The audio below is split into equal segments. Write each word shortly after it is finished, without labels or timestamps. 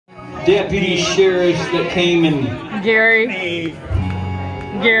deputy sheriffs that came and... Gary.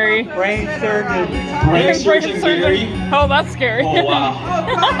 Brain surgeon. Brain surgeon Gary. Oh, that's scary. Oh, wow.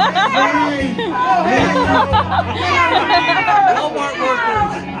 Walmart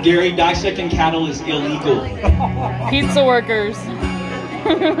workers. Gary, dissecting cattle is illegal. Pizza workers.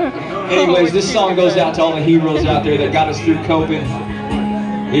 Anyways, this song goes out to all the heroes out there that got us through coping.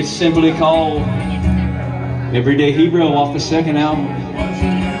 It's simply called Everyday Hero off the second album.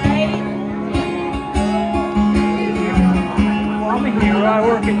 I'm a hero. I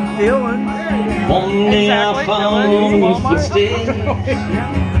work in Dillon. One day I found my footsteps.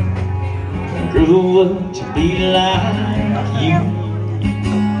 Grew up to be like you.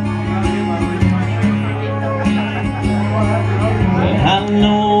 And I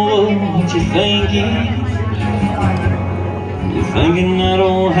know what you're thinking. You're thinking I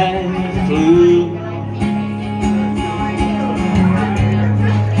don't have a clue.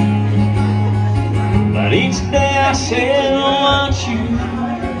 But each day I said I want you,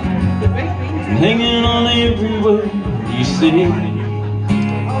 hanging on every word you say.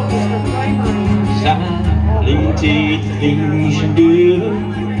 Silently take the things you do,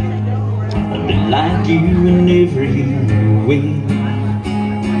 I'll be like you in every way.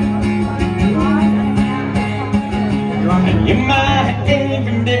 And you're my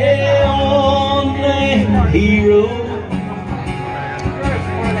everyday ordinary hero,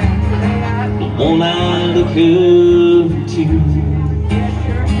 the one I look up to.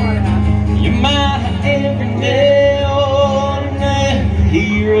 You're my everyday ordinary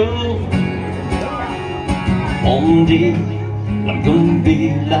hero. One day I'm gonna be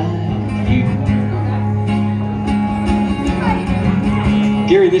like you.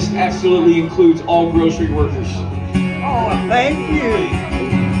 Gary, this absolutely includes all grocery workers. Oh, thank you.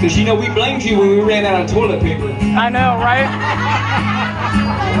 Because you know, we blamed you when we ran out of toilet paper. I know, right?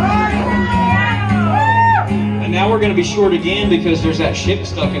 And now we're going to be short again because there's that ship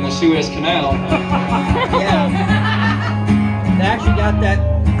stuck in the Suez Canal. Yeah. They actually got that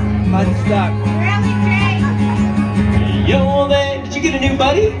mud stuck. Yo there, did you get a new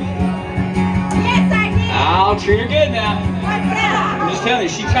buddy? Yes, I did. I'll treat her good now. What's up? I'm just telling you,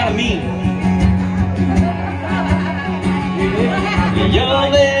 she's kind of mean. You're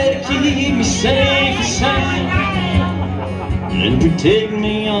there to keep me safe and sound and protect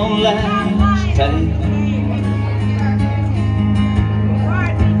me on life's path.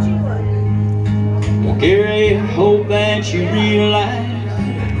 Well, Gary, I hope that you realize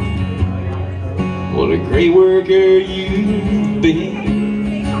what a great worker you've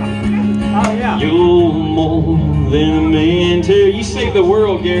been. Oh, yeah. You're more than a mentor. You save the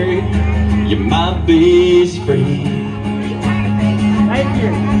world, Gary. You're my best friend. Thank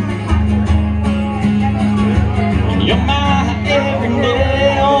you. You're my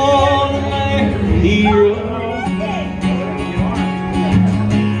everyday ordinary hero,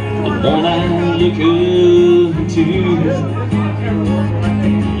 the one I look up to.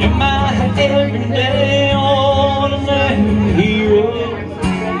 You're my everyday ordinary hero.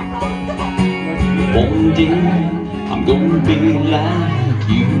 One day I'm gonna be like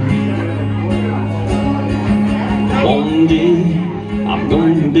you. One day I'm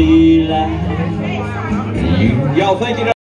gonna be like you. Y'all think you know?